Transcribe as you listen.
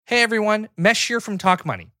Hey everyone, Mesh here from Talk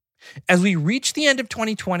Money. As we reach the end of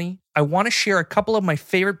 2020, I want to share a couple of my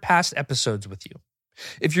favorite past episodes with you.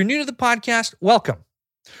 If you're new to the podcast, welcome.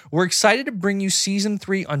 We're excited to bring you Season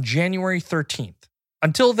 3 on January 13th.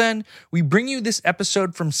 Until then, we bring you this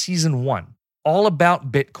episode from Season 1, all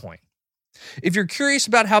about Bitcoin. If you're curious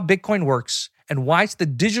about how Bitcoin works and why it's the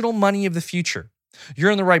digital money of the future,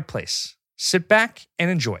 you're in the right place. Sit back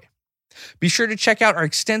and enjoy. Be sure to check out our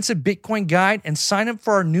extensive Bitcoin guide and sign up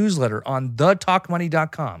for our newsletter on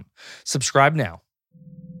thetalkmoney.com. Subscribe now.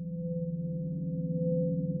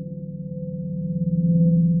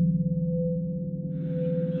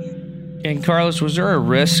 And Carlos, was there a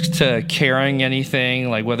risk to carrying anything,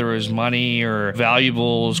 like whether it was money or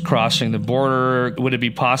valuables crossing the border? Would it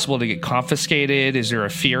be possible to get confiscated? Is there a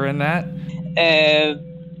fear in that?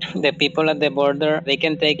 The people at the border, they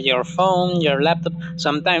can take your phone, your laptop.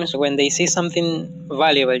 Sometimes when they see something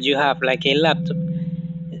valuable you have, like a laptop,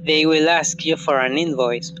 they will ask you for an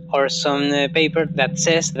invoice or some paper that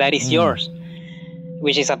says that is yours,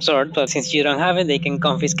 which is absurd. But since you don't have it, they can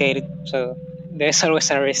confiscate it. So there's always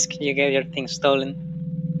a risk you get your things stolen.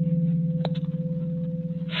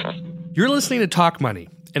 You're listening to Talk Money,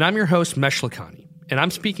 and I'm your host, Mesh Lakhani, and I'm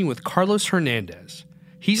speaking with Carlos Hernandez.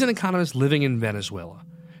 He's an economist living in Venezuela,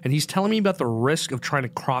 and he's telling me about the risk of trying to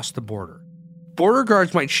cross the border. Border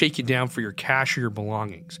guards might shake you down for your cash or your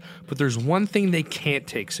belongings, but there's one thing they can't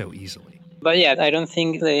take so easily. But yeah, I don't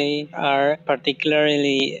think they are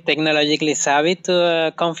particularly technologically savvy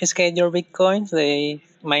to confiscate your Bitcoins. They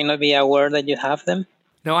might not be aware that you have them.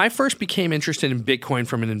 Now, I first became interested in Bitcoin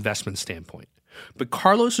from an investment standpoint, but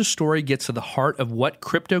Carlos's story gets to the heart of what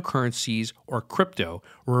cryptocurrencies, or crypto,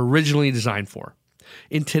 were originally designed for.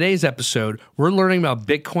 In today's episode, we're learning about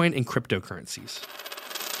Bitcoin and cryptocurrencies.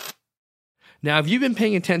 Now, if you've been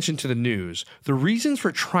paying attention to the news, the reasons for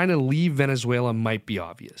trying to leave Venezuela might be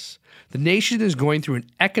obvious. The nation is going through an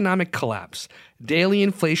economic collapse. Daily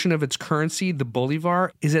inflation of its currency, the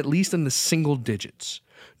bolivar, is at least in the single digits.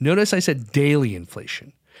 Notice I said daily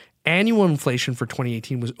inflation. Annual inflation for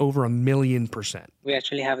 2018 was over 1,000,000%. We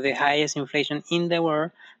actually have the highest inflation in the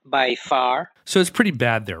world by far. So it's pretty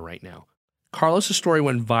bad there right now. Carlos' story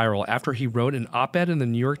went viral after he wrote an op-ed in the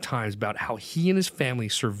New York Times about how he and his family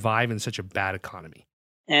survive in such a bad economy.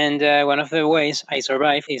 And one of the ways I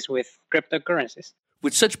survive is with cryptocurrencies.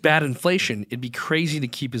 With such bad inflation, it'd be crazy to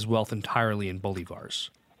keep his wealth entirely in bolivars.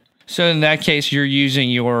 So in that case, you're using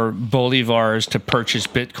your bolivars to purchase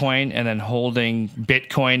Bitcoin and then holding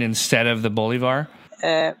Bitcoin instead of the bolivar?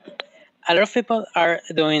 A lot of people are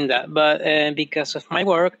doing that, but because of my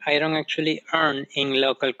work, I don't actually earn in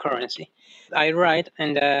local currency. I write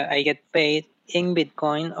and I get paid in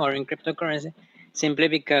Bitcoin or in cryptocurrency simply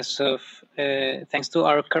because of, thanks to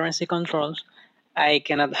our currency controls, I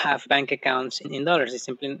cannot have bank accounts in dollars. It's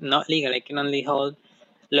simply not legal. I can only hold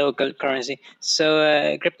local currency. So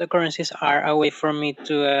cryptocurrencies are a way for me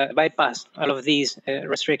to bypass all of these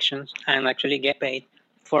restrictions and actually get paid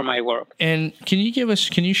for my work. And can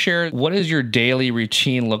you share, what does your daily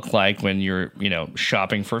routine look like when you're,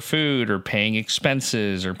 shopping for food or paying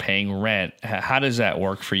expenses or paying rent? How does that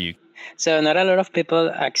work for you? So not a lot of people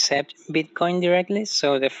accept Bitcoin directly.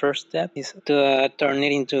 So the first step is to turn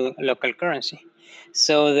it into local currency.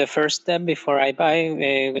 So the first step before I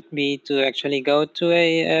buy would be to actually go to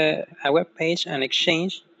a web page, an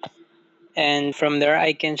exchange. And from there,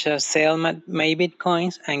 I can just sell my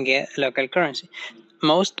Bitcoins and get local currency.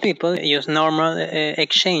 Most people use normal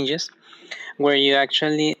exchanges where you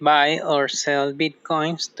actually buy or sell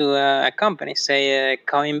Bitcoins to a company, say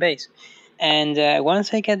Coinbase. And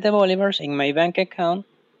once I get the bolivars in my bank account,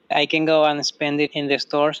 I can go and spend it in the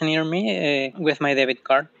stores near me with my debit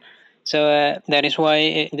card. So that is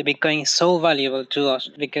why the Bitcoin is so valuable to us,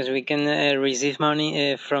 because we can receive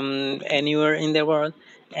money from anywhere in the world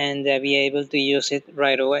and be able to use it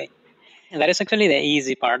right away. And that is actually the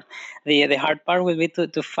easy part. The hard part will be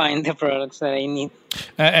to find the products that I need.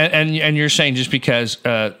 And you're saying just because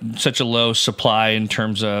such a low supply in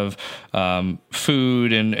terms of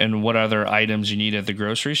food and what other items you need at the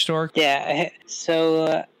grocery store? Yeah,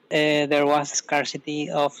 so there was scarcity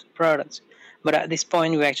of products. But at this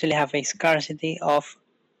point, we actually have a scarcity of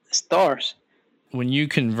stores. When you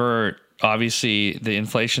convert, obviously the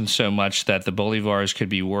inflation's so much that the bolivars could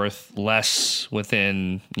be worth less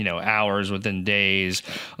within, hours, within days.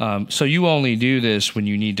 So you only do this when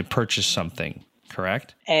you need to purchase something,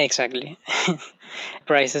 correct? Exactly.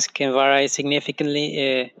 Prices can vary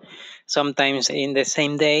significantly. Sometimes in the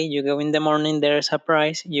same day, you go in the morning, there's a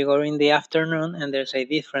price. You go in the afternoon, and there's a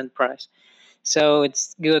different price. So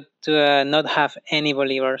it's good to not have any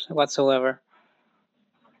bolivars whatsoever,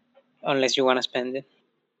 unless you want to spend it.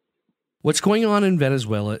 What's going on in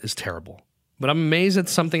Venezuela is terrible, but I'm amazed that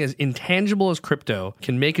something as intangible as crypto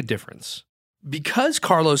can make a difference. Because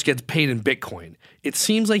Carlos gets paid in Bitcoin, it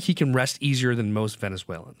seems like he can rest easier than most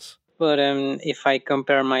Venezuelans. But if I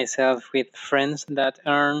compare myself with friends that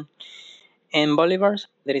earn in bolivars,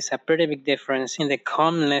 there is a pretty big difference in the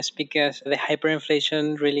calmness because the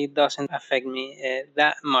hyperinflation really doesn't affect me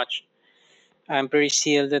that much. I'm pretty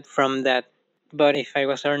shielded from that. But if I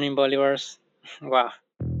was earning bolivars, wow.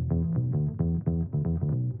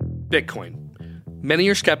 Bitcoin. Many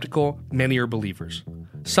are skeptical, many are believers.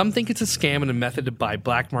 Some think it's a scam and a method to buy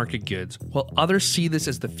black market goods, while others see this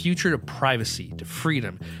as the future to privacy, to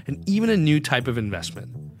freedom, and even a new type of investment.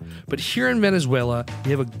 But here in Venezuela,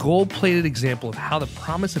 we have a gold-plated example of how the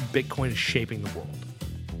promise of Bitcoin is shaping the world.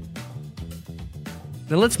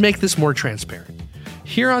 Now let's make this more transparent.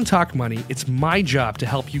 Here on Talk Money, it's my job to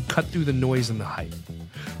help you cut through the noise and the hype.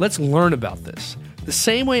 Let's learn about this, the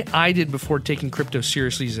same way I did before taking crypto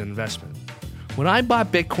seriously as an investment. When I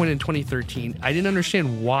bought Bitcoin in 2013, I didn't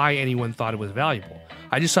understand why anyone thought it was valuable.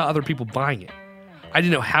 I just saw other people buying it. I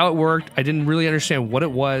didn't know how it worked, I didn't really understand what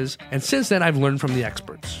it was, and since then I've learned from the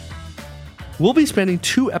experts. We'll be spending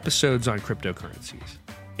 2 episodes on cryptocurrencies.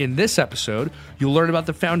 In this episode, you'll learn about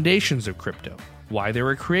the foundations of crypto, why they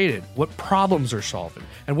were created, what problems are solving,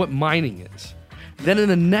 and what mining is. Then in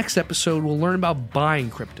the next episode, we'll learn about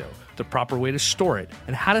buying crypto, the proper way to store it,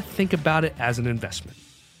 and how to think about it as an investment.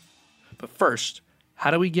 But first,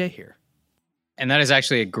 how do we get here? And that is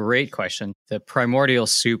actually a great question. The primordial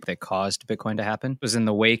soup that caused Bitcoin to happen was in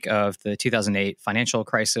the wake of the 2008 financial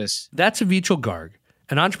crisis. That's Avichal Garg,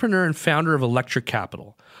 an entrepreneur and founder of Electric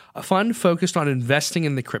Capital, a fund focused on investing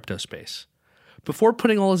in the crypto space. Before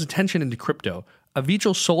putting all his attention into crypto,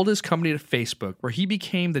 Avichal sold his company to Facebook, where he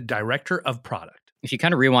became the director of product. If you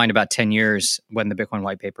kind of rewind about 10 years when the Bitcoin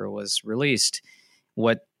white paper was released,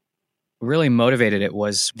 what really motivated it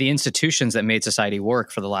was the institutions that made society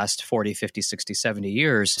work for the last 40, 50, 60, 70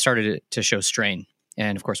 years started to show strain.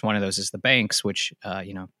 And of course, one of those is the banks, which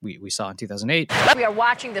we saw in 2008. We are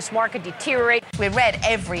watching this market deteriorate. We're red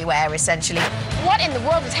everywhere, essentially. What in the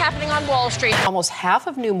world is happening on Wall Street? Almost half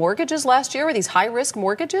of new mortgages last year were these high-risk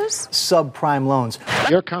mortgages. Subprime loans.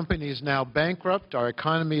 Your company is now bankrupt. Our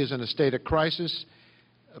economy is in a state of crisis.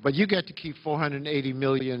 But you get to keep $480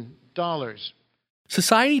 million.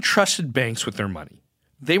 Society trusted banks with their money.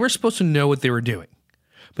 They were supposed to know what they were doing.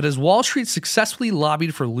 But as Wall Street successfully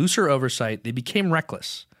lobbied for looser oversight, they became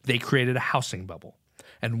reckless. They created a housing bubble.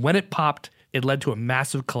 And when it popped, it led to a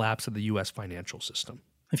massive collapse of the U.S. financial system.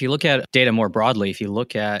 If you look at data more broadly, if you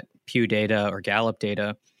look at Pew data or Gallup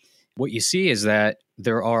data, what you see is that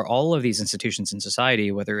there are all of these institutions in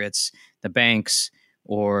society, whether it's the banks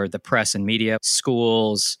or the press and media,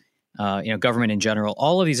 schools, government in general,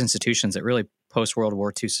 all of these institutions that really post-World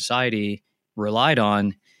War II society relied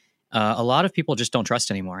on, a lot of people just don't trust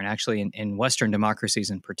anymore. And actually, in Western democracies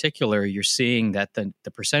in particular, you're seeing that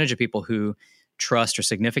the percentage of people who trust or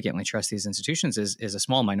significantly trust these institutions is a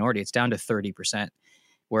small minority. It's down to 30%.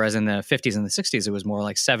 Whereas in the 50s and the 60s, it was more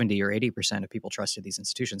like 70 or 80% of people trusted these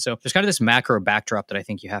institutions. So there's kind of this macro backdrop that I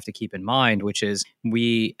think you have to keep in mind, which is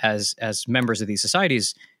we as members of these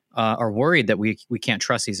societies are worried that we can't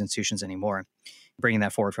trust these institutions anymore. Bringing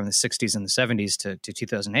that forward from the 60s and the 70s to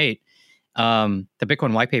 2008, the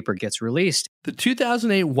Bitcoin white paper gets released. The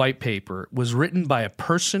 2008 white paper was written by a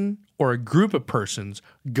person or a group of persons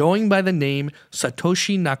going by the name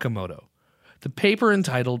Satoshi Nakamoto. The paper,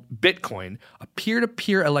 entitled Bitcoin, a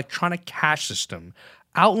peer-to-peer electronic cash system,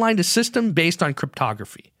 outlined a system based on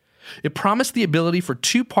cryptography. It promised the ability for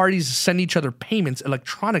 2 parties to send each other payments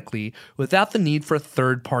electronically without the need for a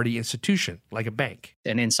third-party institution, like a bank.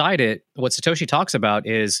 And inside it, what Satoshi talks about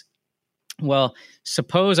is, well,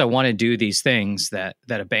 suppose I want to do these things that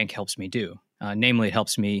a bank helps me do. Namely, it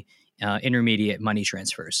helps me intermediate money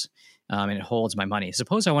transfers, and it holds my money.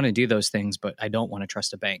 Suppose I want to do those things, but I don't want to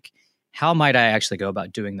trust a bank. How might I actually go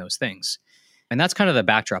about doing those things? And that's kind of the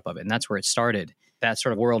backdrop of it. And that's where it started. That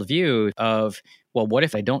sort of worldview of, well, what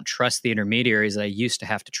if I don't trust the intermediaries that I used to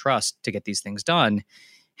have to trust to get these things done?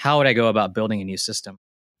 How would I go about building a new system?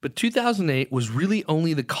 But 2008 was really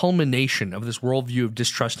only the culmination of this worldview of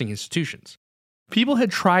distrusting institutions. People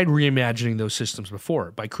had tried reimagining those systems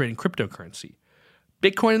before by creating cryptocurrency.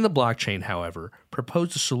 Bitcoin and the blockchain, however,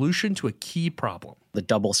 proposed a solution to a key problem. The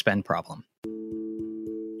double spend problem,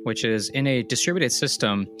 which is in a distributed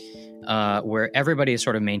system where everybody is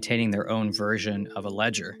sort of maintaining their own version of a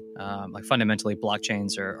ledger. Like fundamentally,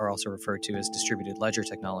 blockchains are also referred to as distributed ledger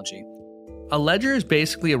technology. A ledger is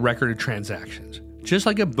basically a record of transactions, just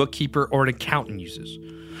like a bookkeeper or an accountant uses.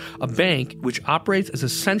 A bank, which operates as a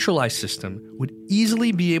centralized system, would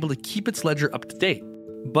easily be able to keep its ledger up to date.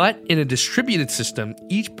 But in a distributed system,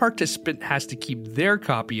 each participant has to keep their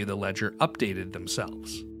copy of the ledger updated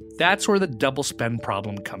themselves. That's where the double spend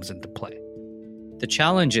problem comes into play. The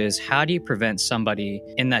challenge is, how do you prevent somebody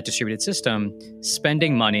in that distributed system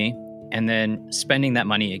spending money and then spending that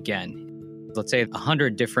money again? Let's say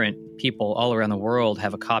 100 different people all around the world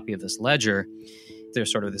have a copy of this ledger.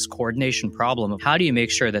 There's sort of this coordination problem of how do you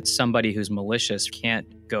make sure that somebody who's malicious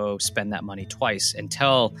can't go spend that money twice and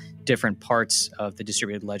tell different parts of the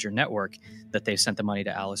distributed ledger network that they've sent the money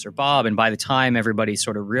to Alice or Bob. And by the time everybody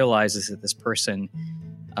sort of realizes that this person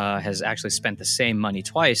has actually spent the same money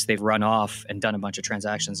twice, they've run off and done a bunch of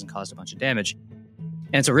transactions and caused a bunch of damage.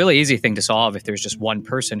 And it's a really easy thing to solve if there's just one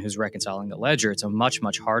person who's reconciling the ledger. It's a much,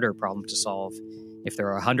 much harder problem to solve if there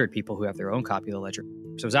are 100 people who have their own copy of the ledger.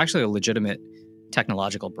 So it was actually a legitimate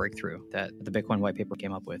technological breakthrough that the Bitcoin white paper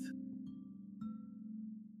came up with.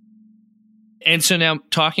 And so now,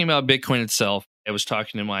 talking about Bitcoin itself, I was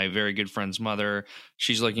talking to my very good friend's mother.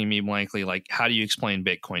 She's looking at me blankly like, how do you explain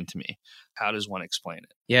Bitcoin to me? How does one explain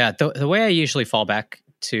it? Yeah, the way I usually fall back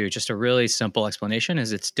to just a really simple explanation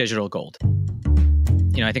is it's digital gold.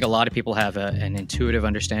 I think a lot of people have an intuitive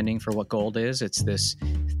understanding for what gold is. It's this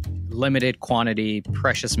limited quantity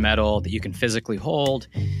precious metal that you can physically hold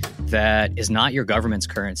that is not your government's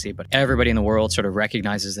currency, but everybody in the world sort of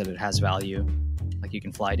recognizes that it has value. Like you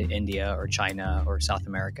can fly to India or China or South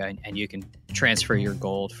America and you can transfer your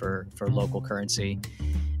gold for local currency.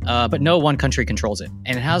 But no one country controls it.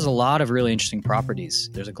 And it has a lot of really interesting properties.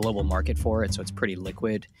 There's a global market for it, so it's pretty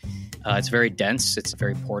liquid. It's very dense. It's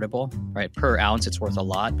very portable, right? Per ounce, it's worth a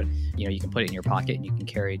lot, but you can put it in your pocket and you can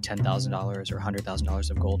carry $10,000 or $100,000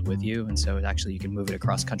 of gold with you. And so you can move it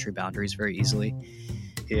across country boundaries very easily.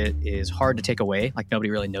 It is hard to take away. Like nobody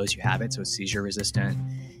really knows you have it, so it's seizure resistant.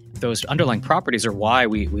 Those underlying properties are why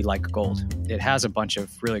we like gold. It has a bunch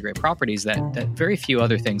of really great properties that very few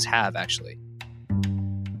other things have, actually.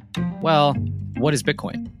 Well, what is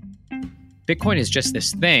Bitcoin? Bitcoin is just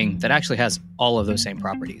this thing that actually has all of those same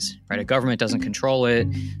properties, right? A government doesn't control it,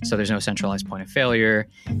 so there's no centralized point of failure.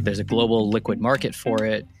 There's a global liquid market for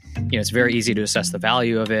it. It's very easy to assess the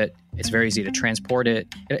value of it. It's very easy to transport it.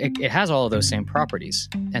 It has all of those same properties.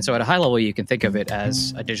 And so at a high level, you can think of it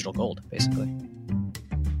as a digital gold, basically.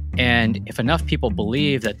 And if enough people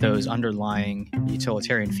believe that those underlying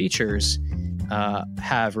utilitarian features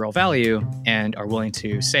have real value and are willing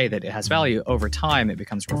to say that it has value, over time it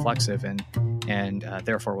becomes reflexive and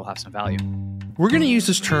therefore will have some value. We're going to use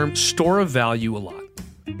this term store of value a lot.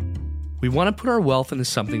 We want to put our wealth into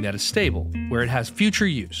something that is stable, where it has future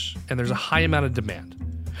use, and there's a high amount of demand.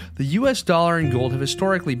 The US dollar and gold have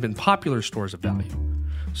historically been popular stores of value.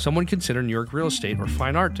 Some would consider New York real estate or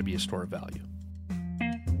fine art to be a store of value.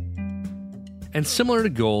 And similar to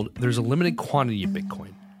gold, there's a limited quantity of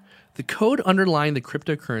Bitcoin. The code underlying the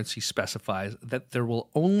cryptocurrency specifies that there will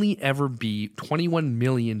only ever be 21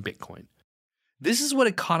 million Bitcoin. This is what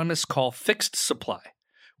economists call fixed supply.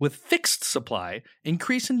 With fixed supply,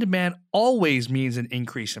 increase in demand always means an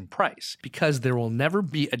increase in price because there will never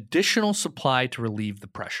be additional supply to relieve the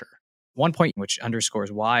pressure. One point which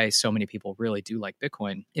underscores why so many people really do like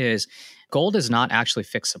Bitcoin is gold is not actually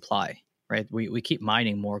fixed supply, right? We keep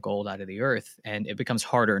mining more gold out of the earth and it becomes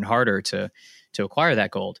harder and harder to acquire that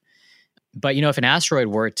gold. But, if an asteroid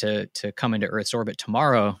were to come into Earth's orbit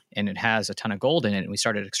tomorrow and it has a ton of gold in it and we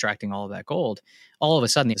started extracting all of that gold, all of a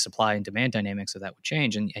sudden the supply and demand dynamics of that would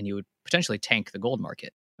change and you would potentially tank the gold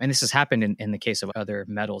market. And this has happened in the case of other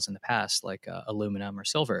metals in the past, like aluminum or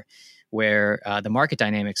silver, where the market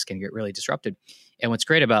dynamics can get really disrupted. And what's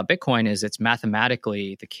great about Bitcoin is it's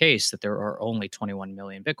mathematically the case that there are only 21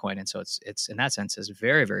 million Bitcoin. And so it's in that sense is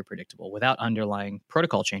very, very predictable. Without underlying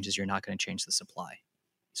protocol changes, you're not going to change the supply.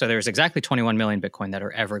 So there's exactly 21 million Bitcoin that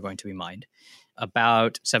are ever going to be mined.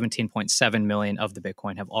 About 17.7 million of the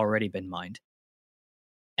Bitcoin have already been mined.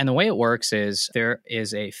 And the way it works is there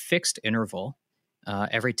is a fixed interval.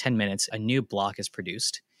 Every 10 minutes, a new block is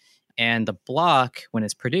produced. And the block, when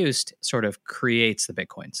it's produced, sort of creates the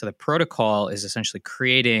Bitcoin. So the protocol is essentially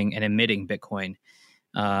creating and emitting Bitcoin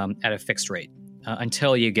at a fixed rate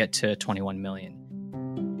until you get to 21 million.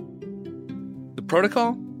 The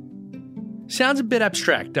protocol? Sounds a bit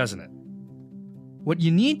abstract, doesn't it? What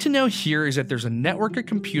you need to know here is that there's a network of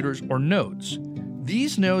computers or nodes.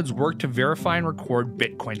 These nodes work to verify and record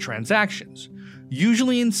Bitcoin transactions,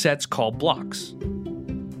 usually in sets called blocks.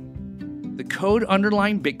 The code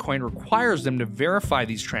underlying Bitcoin requires them to verify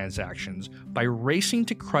these transactions by racing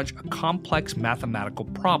to crunch a complex mathematical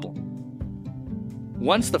problem.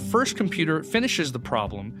 Once the first computer finishes the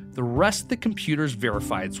problem, The rest of the computers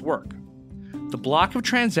verify its work. The block of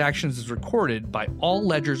transactions is recorded by all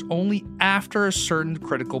ledgers only after a certain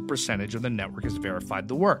critical percentage of the network has verified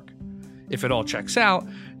the work. If it all checks out,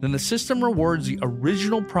 then the system rewards the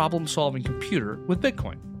original problem-solving computer with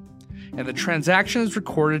Bitcoin, and the transaction is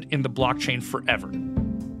recorded in the blockchain forever.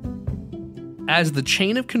 As the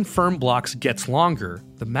chain of confirmed blocks gets longer,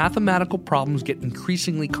 the mathematical problems get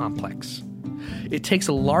increasingly complex. It takes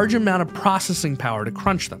a large amount of processing power to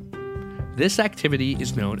crunch them. This activity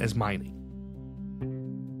is known as mining.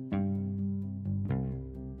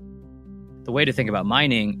 The way to think about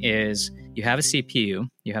mining is you have a CPU,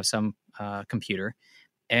 you have some computer,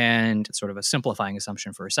 and sort of a simplifying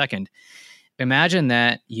assumption for a second. Imagine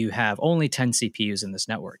that you have only 10 CPUs in this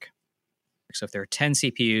network. So if there are 10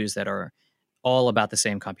 CPUs that are all about the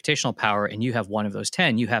same computational power and you have one of those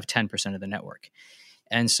 10, you have 10% of the network.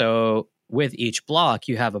 And so with each block,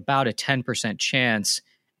 you have about a 10% chance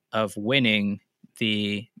of winning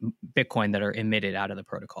the Bitcoin that are emitted out of the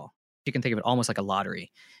protocol. You can think of it almost like a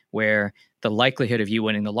lottery, where the likelihood of you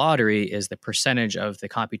winning the lottery is the percentage of the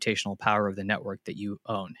computational power of the network that you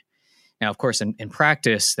own. Now, of course, in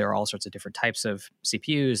practice, there are all sorts of different types of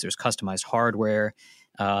CPUs. There's customized hardware.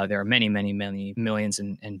 There are many, many, many millions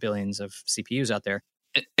and billions of CPUs out there.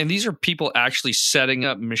 And these are people actually setting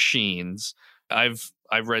up machines. I've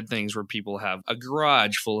read things where people have a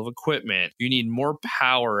garage full of equipment. You need more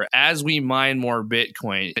power. As we mine more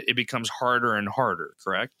Bitcoin, it becomes harder and harder,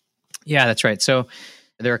 correct? Yeah, that's right. So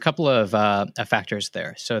there are a couple of factors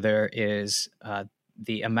there. So there is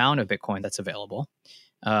the amount of Bitcoin that's available.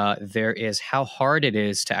 There is how hard it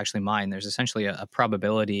is to actually mine. There's essentially a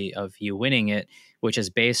probability of you winning it, which is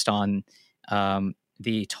based on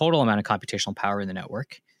the total amount of computational power in the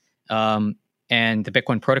network. And the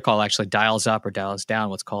Bitcoin protocol actually dials up or dials down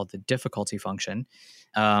what's called the difficulty function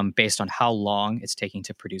based on how long it's taking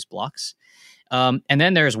to produce blocks. And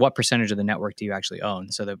then there's what percentage of the network do you actually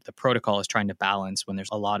own? So the protocol is trying to balance when there's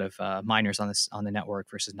a lot of miners on the network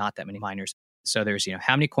versus not that many miners. So there's,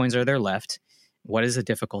 how many coins are there left? What is the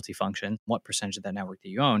difficulty function? What percentage of that network do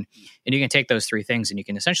you own? And you can take those three things and you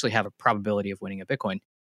can essentially have a probability of winning a Bitcoin.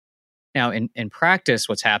 Now, in practice,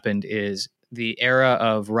 what's happened is the era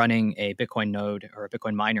of running a Bitcoin node or a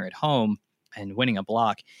Bitcoin miner at home and winning a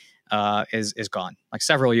block is gone. Like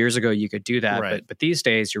several years ago, you could do that. Right. But these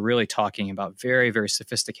days, you're really talking about very, very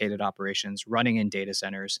sophisticated operations running in data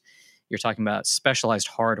centers. You're talking about specialized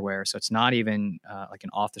hardware. So it's not even like an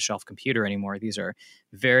off-the-shelf computer anymore. These are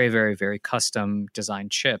very, very, very custom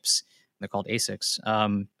designed chips. They're called ASICs,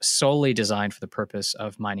 solely designed for the purpose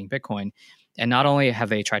of mining Bitcoin. And not only have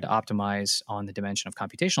they tried to optimize on the dimension of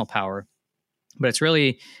computational power, but it's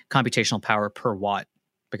really computational power per watt.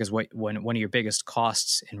 Because one of your biggest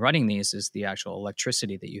costs in running these is the actual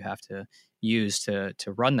electricity that you have to use to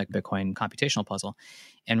run the Bitcoin computational puzzle.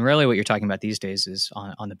 And really what you're talking about these days is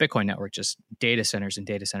on the Bitcoin network, just data centers and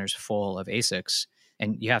data centers full of ASICs.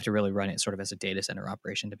 And you have to really run it sort of as a data center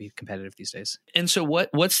operation to be competitive these days. And so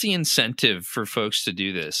what's the incentive for folks to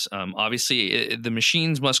do this? Obviously, the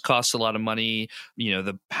machines must cost a lot of money.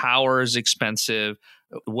 The power is expensive.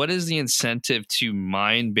 What is the incentive to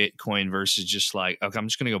mine Bitcoin versus just like, okay, I'm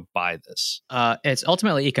just going to go buy this? It's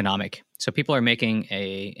ultimately economic. So people are making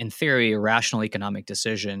in theory, a rational economic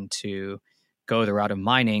decision to go the route of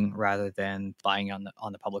mining rather than buying on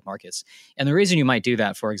the public markets. And the reason you might do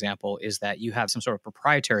that, for example, is that you have some sort of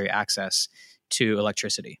proprietary access to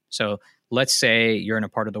electricity. So let's say you're in a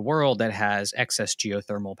part of the world that has excess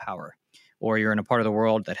geothermal power, or you're in a part of the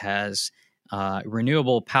world that has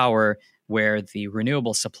renewable power where the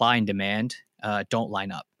renewable supply and demand don't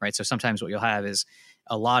line up, right? So sometimes what you'll have is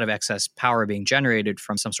a lot of excess power being generated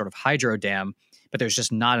from some sort of hydro dam, but there's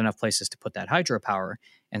just not enough places to put that hydropower.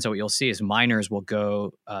 And so what you'll see is miners will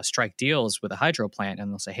go strike deals with a hydro plant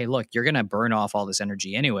and they'll say, hey, look, you're going to burn off all this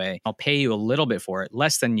energy anyway. I'll pay you a little bit for it,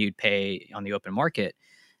 less than you'd pay on the open market.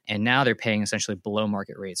 And now they're paying essentially below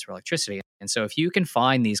market rates for electricity. And so if you can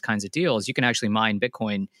find these kinds of deals, you can actually mine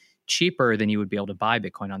Bitcoin cheaper than you would be able to buy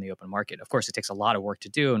Bitcoin on the open market. Of course, it takes a lot of work to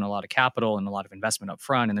do and a lot of capital and a lot of investment up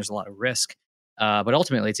front, and there's a lot of risk. But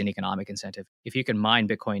ultimately, it's an economic incentive. If you can mine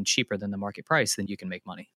Bitcoin cheaper than the market price, then you can make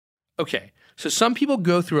money. Okay, so some people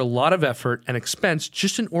go through a lot of effort and expense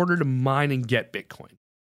just in order to mine and get Bitcoin.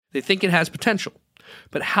 They think it has potential.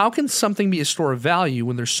 But how can something be a store of value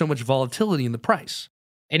when there's so much volatility in the price?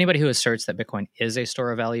 Anybody who asserts that Bitcoin is a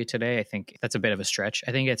store of value today, I think that's a bit of a stretch.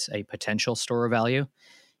 I think it's a potential store of value.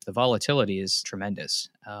 The volatility is tremendous,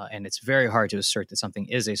 and it's very hard to assert that something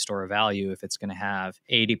is a store of value if it's going to have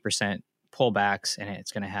 80% pullbacks and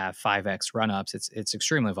it's going to have 5x run-ups. It's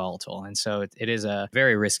extremely volatile. And so it is a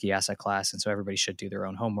very risky asset class. And so everybody should do their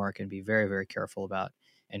own homework and be very, very careful about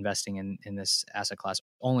investing in this asset class,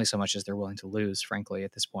 only so much as they're willing to lose, frankly,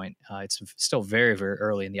 at this point. It's still very, very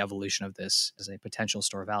early in the evolution of this as a potential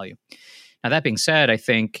store of value. Now, that being said, I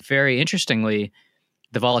think very interestingly,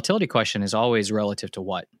 the volatility question is always relative to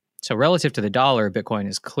what? So relative to the dollar, Bitcoin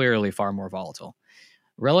is clearly far more volatile.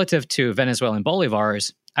 Relative to Venezuelan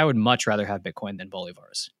bolivars, I would much rather have Bitcoin than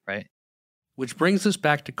bolivars, right? Which brings us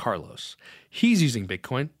back to Carlos. He's using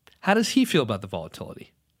Bitcoin. How does he feel about the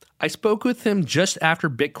volatility? I spoke with him just after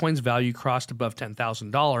Bitcoin's value crossed above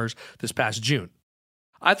 $10,000 this past June.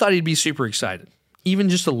 I thought he'd be super excited, even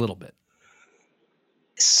just a little bit.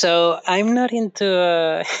 So I'm not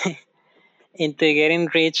into into getting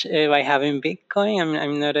rich by having Bitcoin.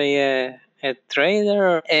 I'm not a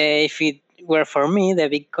trader. If it were for me, the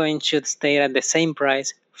Bitcoin should stay at the same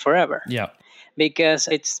price forever. Yeah. Because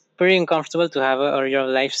it's pretty uncomfortable to have all your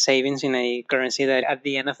life savings in a currency that at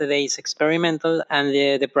the end of the day is experimental and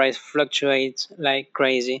the price fluctuates like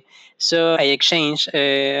crazy. So I exchanged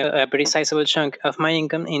a pretty sizable chunk of my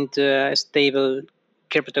income into stable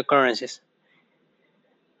cryptocurrencies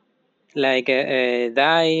like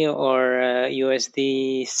DAI or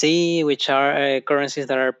USDC, which are currencies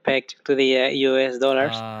that are pegged to the US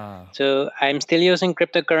dollars. So I'm still using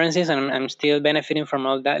cryptocurrencies and I'm still benefiting from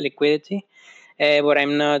all that liquidity. But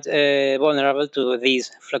I'm not vulnerable to these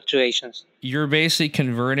fluctuations. You're basically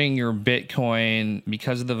converting your Bitcoin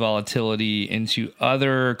because of the volatility into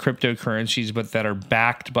other cryptocurrencies, but that are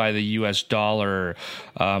backed by the US dollar,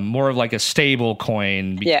 more of like a stable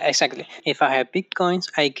coin. Yeah, exactly. If I have Bitcoins,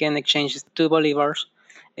 I can exchange it to Bolivars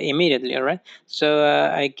immediately, all right? So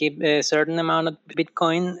I keep a certain amount of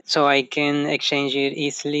Bitcoin so I can exchange it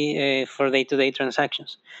easily for day-to-day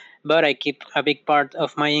transactions. But I keep a big part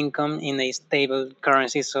of my income in a stable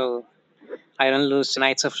currency, so I don't lose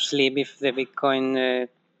nights of sleep if the Bitcoin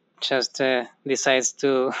just decides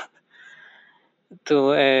to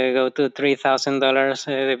go to $3,000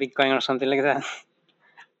 the Bitcoin or something like that.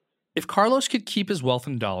 If Carlos could keep his wealth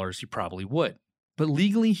in dollars, he probably would. But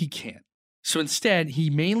legally, he can't. So instead,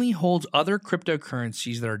 he mainly holds other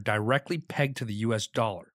cryptocurrencies that are directly pegged to the US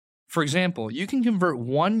dollar. For example, you can convert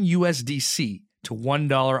one USDC to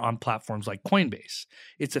 $1 on platforms like Coinbase.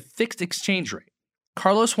 It's a fixed exchange rate.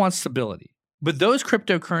 Carlos wants stability, but those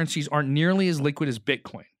cryptocurrencies aren't nearly as liquid as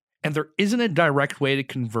Bitcoin, and there isn't a direct way to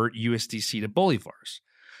convert USDC to bolivars.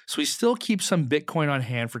 So he still keeps some Bitcoin on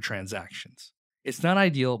hand for transactions. It's not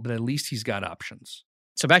ideal, but at least he's got options.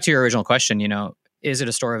 So back to your original question, is it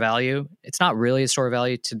a store of value? It's not really a store of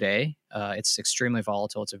value today. It's extremely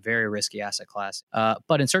volatile. It's a very risky asset class.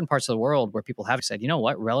 But in certain parts of the world where people have said, you know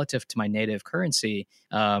what, relative to my native currency,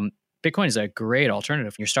 Bitcoin is a great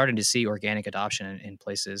alternative. You're starting to see organic adoption in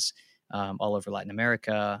places all over Latin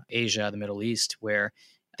America, Asia, the Middle East, where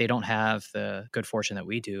they don't have the good fortune that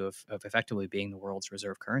we do of effectively being the world's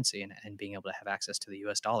reserve currency and being able to have access to the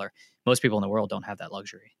US dollar. Most people in the world don't have that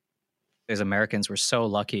luxury. As Americans, we're so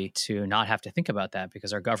lucky to not have to think about that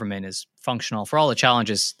because our government is functional for all the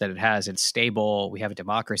challenges that it has. It's stable. We have a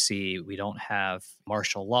democracy. We don't have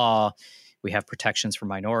martial law. We have protections for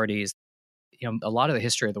minorities. A lot of the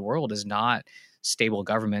history of the world is not stable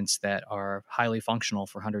governments that are highly functional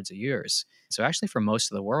for hundreds of years. So actually, for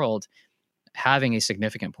most of the world, having a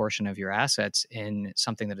significant portion of your assets in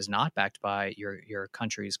something that is not backed by your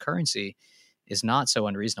country's currency is not so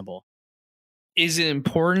unreasonable. Is it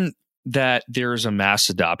important that there's a mass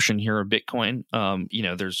adoption here of Bitcoin?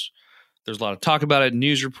 There's a lot of talk about it,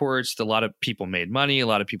 news reports, a lot of people made money, a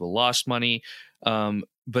lot of people lost money.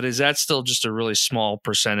 But is that still just a really small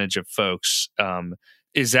percentage of folks?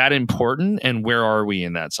 Is that important? And where are we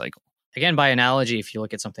in that cycle? Again, by analogy, if you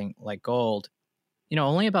look at something like gold,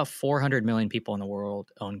 only about 400 million people in the world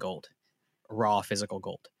own gold, raw physical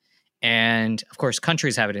gold. And of course,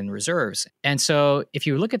 countries have it in reserves. And so if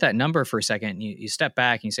you look at that number for a second, you step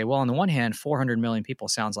back and you say, well, on the one hand, 400 million people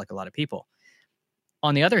sounds like a lot of people.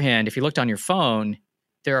 On the other hand, if you looked on your phone,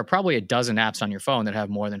 there are probably a dozen apps on your phone that have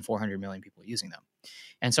more than 400 million people using them.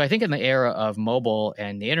 And so I think in the era of mobile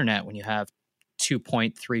and the internet, when you have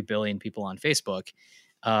 2.3 billion people on Facebook,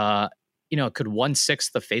 could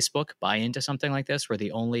 1/6 of Facebook buy into something like this, where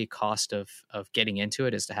the only cost of getting into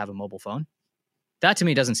it is to have a mobile phone? That to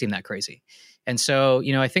me doesn't seem that crazy. And so,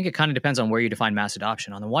 I think it kind of depends on where you define mass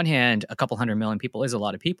adoption. On the one hand, a couple 100 million people is a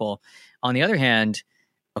lot of people. On the other hand,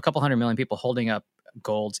 a couple 100 million people holding up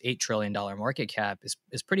gold's $8 trillion market cap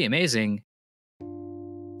is pretty amazing.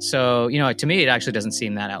 So, to me, it actually doesn't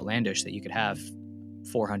seem that outlandish that you could have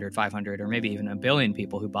 400, 500, or maybe even 1 billion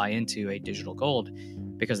people who buy into a digital gold,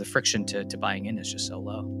 because the friction to buying in is just so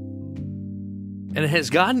low. And it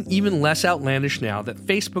has gotten even less outlandish now that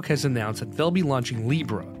Facebook has announced that they'll be launching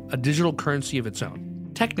Libra, a digital currency of its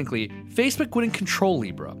own. Technically, Facebook wouldn't control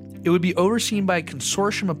Libra. It would be overseen by a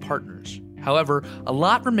consortium of partners. However, a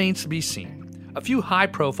lot remains to be seen. A few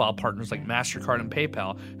high-profile partners like MasterCard and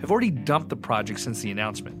PayPal have already dumped the project since the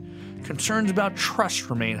announcement. Concerns about trust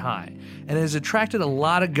remain high, and it has attracted a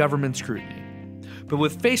lot of government scrutiny. But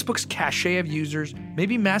with Facebook's cachet of users,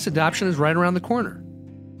 maybe mass adoption is right around the corner.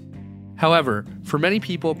 However, for many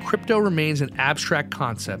people, crypto remains an abstract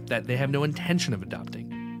concept that they have no intention of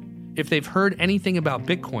adopting. If they've heard anything about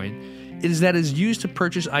Bitcoin, it is that it is used to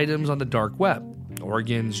purchase items on the dark web,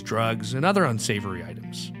 organs, drugs, and other unsavory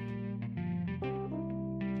items.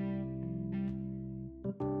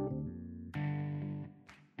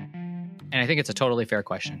 And I think it's a totally fair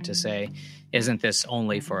question to say, isn't this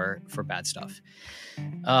only for bad stuff?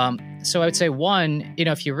 So I would say, one,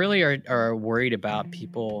 if you really are worried about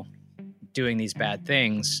people doing these bad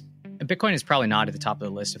things, Bitcoin is probably not at the top of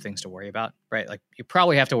the list of things to worry about, right? Like you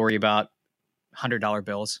probably have to worry about $100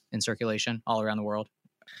 bills in circulation all around the world,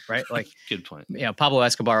 right? Like, good point. Pablo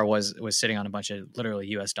Escobar was sitting on a bunch of literally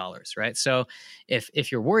US dollars, right? So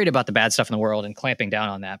if you're worried about the bad stuff in the world and clamping down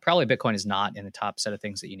on that, probably Bitcoin is not in the top set of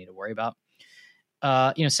things that you need to worry about.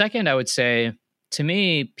 Second, I would say, to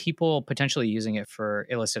me, people potentially using it for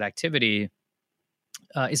illicit activity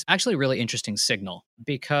is actually a really interesting signal,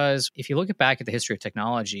 because if you look back at the history of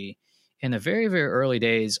technology, in the very, very early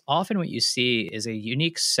days, often what you see is a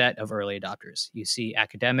unique set of early adopters. You see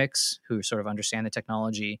academics who sort of understand the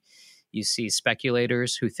technology. You see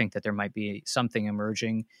speculators who think that there might be something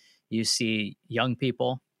emerging. You see young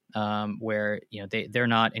people where they're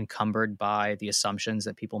not encumbered by the assumptions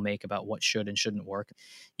that people make about what should and shouldn't work.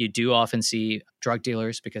 You do often see drug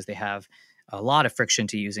dealers because they have a lot of friction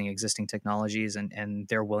to using existing technologies, and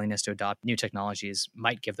their willingness to adopt new technologies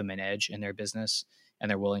might give them an edge in their business, and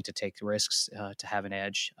they're willing to take risks to have an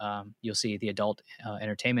edge. You'll see the adult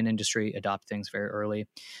entertainment industry adopt things very early.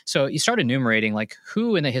 So you start enumerating like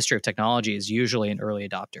who in the history of technology is usually an early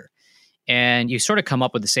adopter, and you sort of come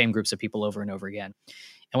up with the same groups of people over and over again.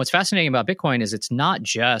 And what's fascinating about Bitcoin is it's not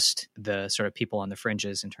just the sort of people on the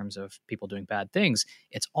fringes in terms of people doing bad things.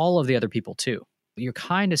 It's all of the other people too. You're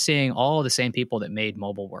kind of seeing all of the same people that made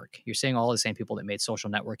mobile work. You're seeing all the same people that made social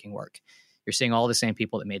networking work. You're seeing all the same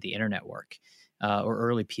people that made the internet work or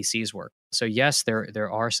early PCs work. So yes, there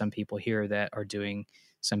are some people here that are doing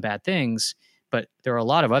some bad things, but there are a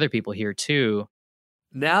lot of other people here too.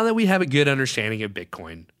 Now that we have a good understanding of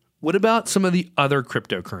Bitcoin, what about some of the other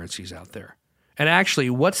cryptocurrencies out there? And actually,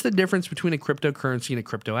 what's the difference between a cryptocurrency and a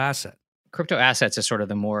crypto asset? Crypto assets is sort of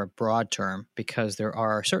the more broad term, because there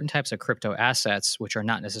are certain types of crypto assets which are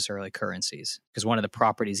not necessarily currencies. Because one of the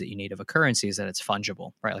properties that you need of a currency is that it's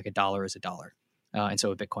fungible, right? Like a dollar is a dollar. And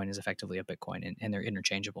so a Bitcoin is effectively a Bitcoin, and they're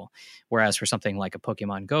interchangeable. Whereas for something like a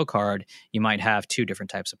Pokemon Go card, you might have two different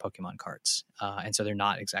types of Pokemon cards. And so they're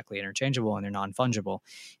not exactly interchangeable, and they're non-fungible.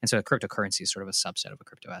 And so a cryptocurrency is sort of a subset of a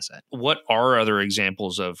crypto asset. What are other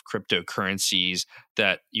examples of cryptocurrencies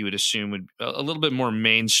that you would assume would be a little bit more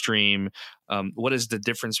mainstream? What is the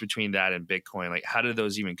difference between that and Bitcoin? Like, how did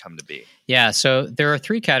those even come to be? Yeah, so there are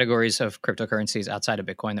three categories of cryptocurrencies outside of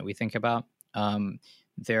Bitcoin that we think about.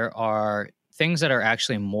 There are things that are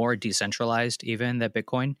actually more decentralized even than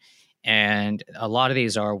Bitcoin. And a lot of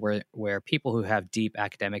these are where people who have deep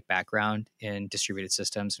academic background in distributed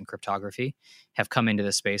systems and cryptography have come into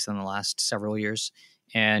this space in the last several years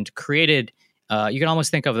and created, you can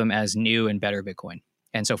almost think of them as new and better Bitcoin.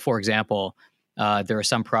 And so, for example, there are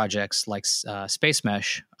some projects like Space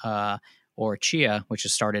Mesh or Chia, which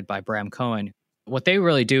is started by Bram Cohen. What they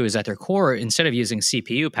really do is at their core, instead of using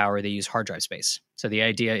CPU power, they use hard drive space. So the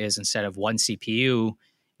idea is instead of one CPU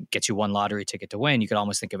gets you one lottery ticket to win, you could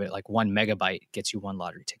almost think of it like 1 megabyte gets you one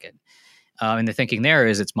lottery ticket. And the thinking there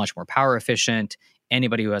is it's much more power efficient.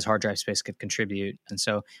 Anybody who has hard drive space could contribute. And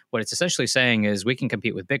so what it's essentially saying is we can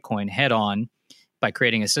compete with Bitcoin head on by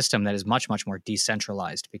creating a system that is much, much more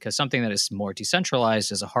decentralized, because something that is more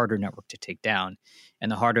decentralized is a harder network to take down.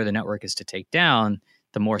 And the harder the network is to take down,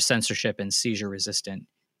 the more censorship and seizure resistant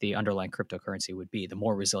the underlying cryptocurrency would be. The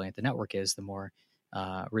more resilient the network is, the more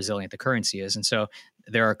resilient the currency is. And so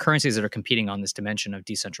there are currencies that are competing on this dimension of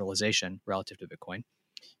decentralization relative to Bitcoin.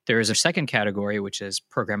 There is a second category, which is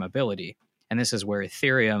programmability. And this is where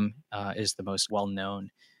Ethereum is the most well-known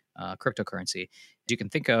cryptocurrency. You can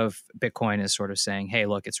think of Bitcoin as sort of saying, hey,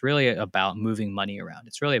 look, it's really about moving money around.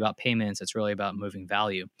 It's really about payments. It's really about moving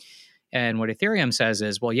value. And what Ethereum says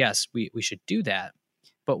is, well, yes, we should do that.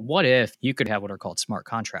 But what if you could have what are called smart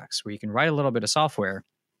contracts, where you can write a little bit of software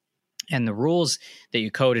And the rules that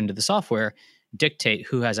you code into the software dictate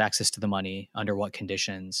who has access to the money, under what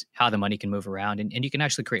conditions, how the money can move around, and you can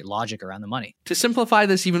actually create logic around the money. To simplify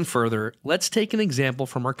this even further, let's take an example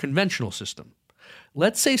from our conventional system.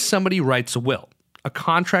 Let's say somebody writes a will, a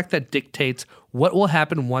contract that dictates what will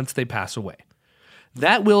happen once they pass away.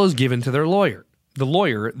 That will is given to their lawyer. The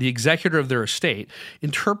lawyer, the executor of their estate,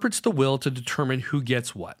 interprets the will to determine who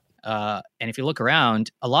gets what. And if you look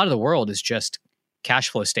around, a lot of the world is just cash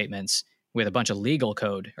flow statements with a bunch of legal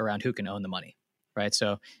code around who can own the money, right?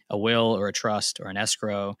 So a will or a trust or an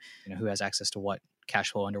escrow, who has access to what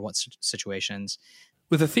cash flow under what situations.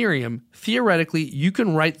 With Ethereum, theoretically, you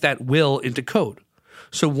can write that will into code.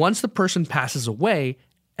 So once the person passes away,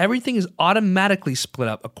 everything is automatically split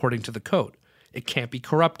up according to the code. It can't be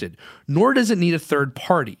corrupted, nor does it need a third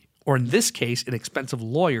party, or in this case, an expensive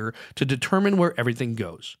lawyer to determine where everything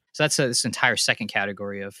goes. So that's this entire second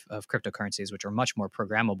category of cryptocurrencies, which are much more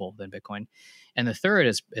programmable than Bitcoin. And the third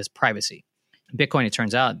is privacy. Bitcoin, it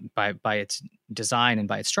turns out, by its design and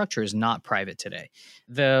by its structure, is not private today.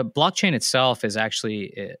 The blockchain itself is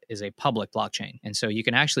actually a public blockchain. And so you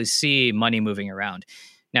can actually see money moving around.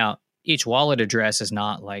 Now, each wallet address is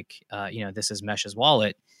not like, this is Mesh's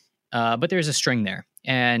wallet, but there's a string there.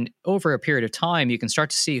 And over a period of time, you can start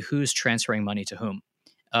to see who's transferring money to whom.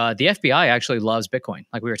 The FBI actually loves Bitcoin.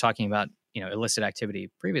 Like we were talking about, illicit activity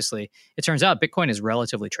previously. It turns out Bitcoin is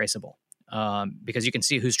relatively traceable because you can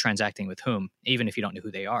see who's transacting with whom, even if you don't know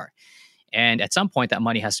who they are. And at some point, that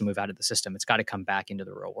money has to move out of the system. It's got to come back into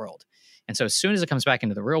the real world. And so as soon as it comes back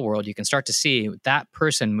into the real world, you can start to see that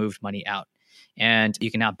person moved money out. And you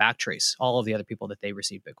can now backtrace all of the other people that they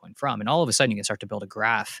received Bitcoin from. And all of a sudden, you can start to build a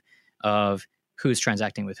graph of who's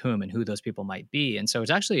transacting with whom and who those people might be. And so it's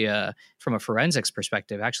actually, from a forensics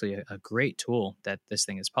perspective, actually a great tool that this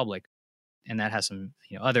thing is public. And that has some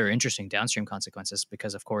other interesting downstream consequences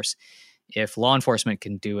because, of course, if law enforcement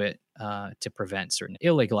can do it to prevent certain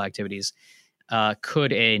illegal activities,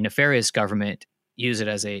 could a nefarious government use it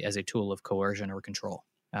as a tool of coercion or control?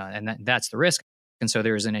 And that's the risk. And so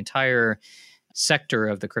there's an entire sector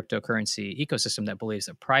of the cryptocurrency ecosystem that believes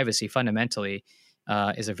that privacy fundamentally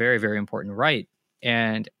is a very, very important right.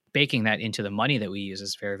 And baking that into the money that we use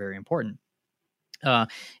is very, very important.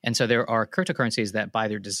 And so there are cryptocurrencies that by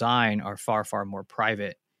their design are far, far more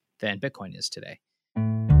private than Bitcoin is today.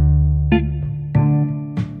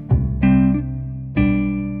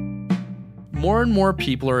 More and more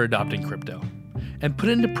people are adopting crypto. And put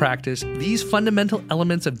into practice, these fundamental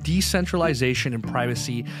elements of decentralization and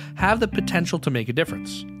privacy have the potential to make a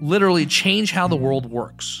difference. Literally change how the world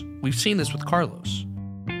works. We've seen this with Carlos.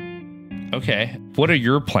 Okay. What are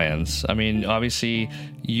your plans? I mean, obviously,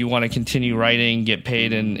 you want to continue writing, get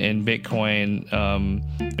paid in Bitcoin.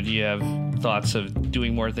 Do you have thoughts of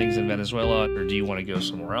doing more things in Venezuela, or do you want to go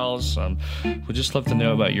somewhere else? We'd just love to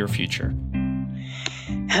know about your future.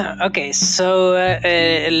 Okay, so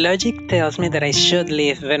logic tells me that I should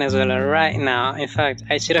leave Venezuela right now. In fact,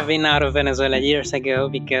 I should have been out of Venezuela years ago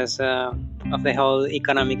because of the whole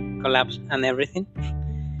economic collapse and everything.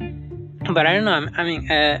 But I don't know. I mean,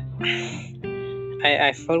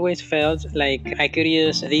 I've always felt like I could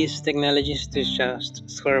use these technologies to just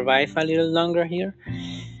survive a little longer here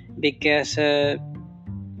because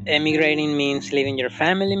emigrating means leaving your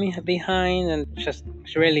family behind and just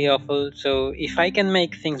it's really awful. So if I can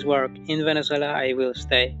make things work in Venezuela, I will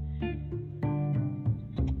stay.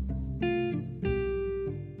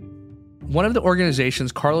 One of the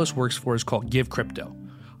organizations Carlos works for is called Give Crypto,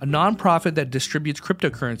 a nonprofit that distributes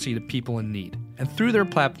cryptocurrency to people in need. And through their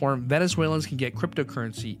platform, Venezuelans can get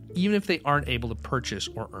cryptocurrency even if they aren't able to purchase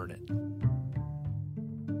or earn it.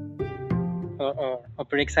 A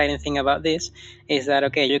pretty exciting thing about this is that,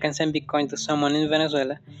 okay, you can send Bitcoin to someone in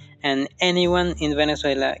Venezuela and anyone in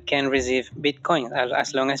Venezuela can receive Bitcoin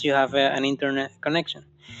as long as you have an internet connection.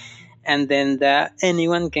 And then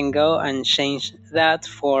anyone can go and change that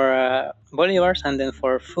for bolivars and then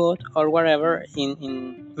for food or whatever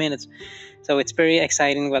in minutes. So it's very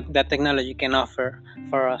exciting what that technology can offer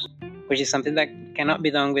for us, which is something that cannot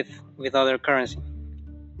be done with other currency.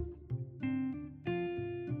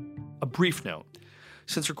 A brief note.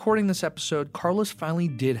 Since recording this episode, Carlos finally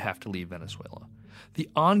did have to leave Venezuela. The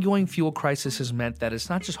ongoing fuel crisis has meant that it's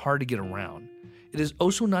not just hard to get around. It is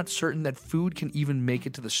also not certain that food can even make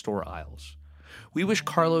it to the store aisles. We wish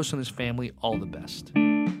Carlos and his family all the best.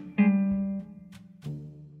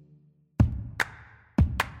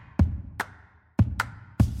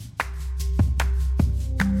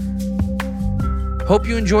 Hope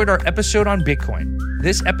you enjoyed our episode on Bitcoin.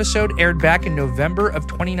 This episode aired back in November of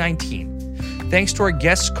 2019. Thanks to our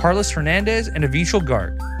guests Carlos Hernandez and Avichal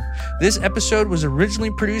Garg. This episode was originally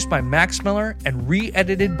produced by Max Miller and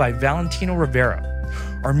re-edited by Valentino Rivera.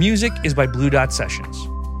 Our music is by Blue Dot Sessions.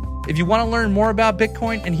 If you want to learn more about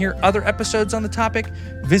Bitcoin and hear other episodes on the topic,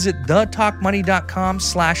 visit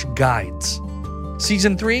thetalkmoney.com/guides.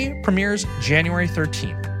 Season 3 premieres January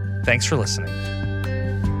 13th. Thanks for listening.